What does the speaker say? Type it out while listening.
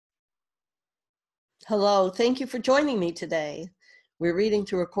Hello, thank you for joining me today. We're reading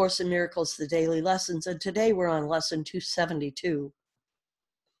through A Course in Miracles, the daily lessons, and today we're on lesson 272.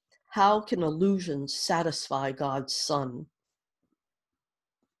 How can illusions satisfy God's Son?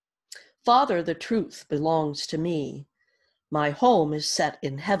 Father, the truth belongs to me. My home is set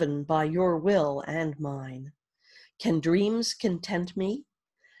in heaven by your will and mine. Can dreams content me?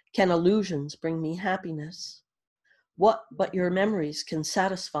 Can illusions bring me happiness? What but your memories can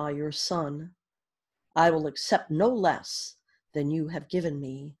satisfy your Son? I will accept no less than you have given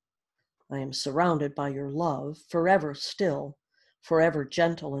me. I am surrounded by your love, forever still, forever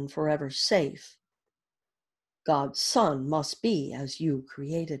gentle, and forever safe. God's Son must be as you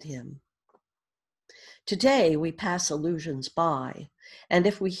created him. Today we pass illusions by, and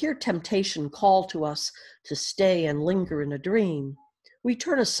if we hear temptation call to us to stay and linger in a dream, we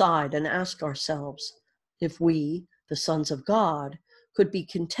turn aside and ask ourselves if we, the sons of God, could be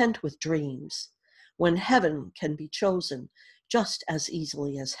content with dreams, when heaven can be chosen just as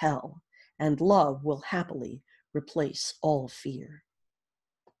easily as hell, and love will happily replace all fear.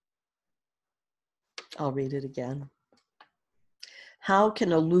 I'll read it again. How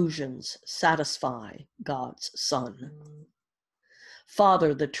can illusions satisfy God's Son?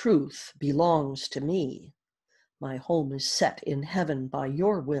 Father, the truth belongs to me. My home is set in heaven by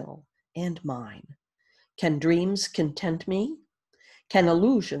your will and mine. Can dreams content me? Can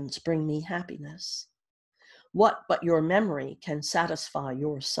illusions bring me happiness? What but your memory can satisfy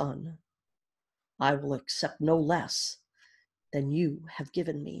your Son? I will accept no less than you have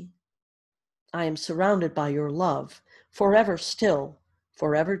given me. I am surrounded by your love, forever still,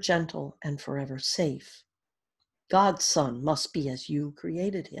 forever gentle, and forever safe. God's Son must be as you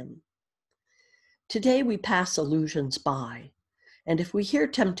created him. Today we pass illusions by, and if we hear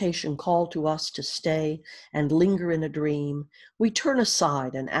temptation call to us to stay and linger in a dream, we turn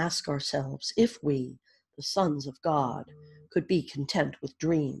aside and ask ourselves if we, the sons of God, could be content with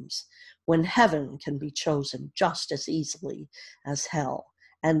dreams, when heaven can be chosen just as easily as hell,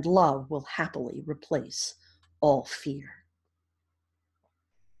 and love will happily replace all fear.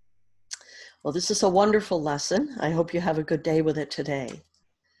 Well, this is a wonderful lesson. I hope you have a good day with it today.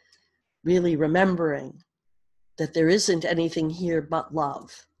 Really remembering that there isn't anything here but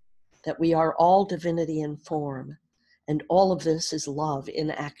love, that we are all divinity in form, and all of this is love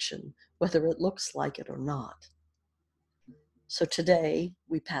in action, whether it looks like it or not. So today,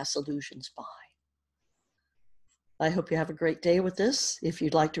 we pass illusions by. I hope you have a great day with this. If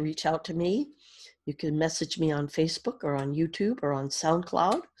you'd like to reach out to me, you can message me on Facebook or on YouTube or on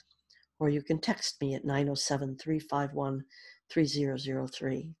SoundCloud, or you can text me at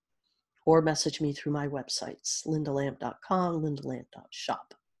 907-351-3003. Or message me through my websites, lindalamp.com,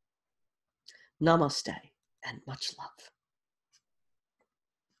 lindalamp.shop. Namaste and much love.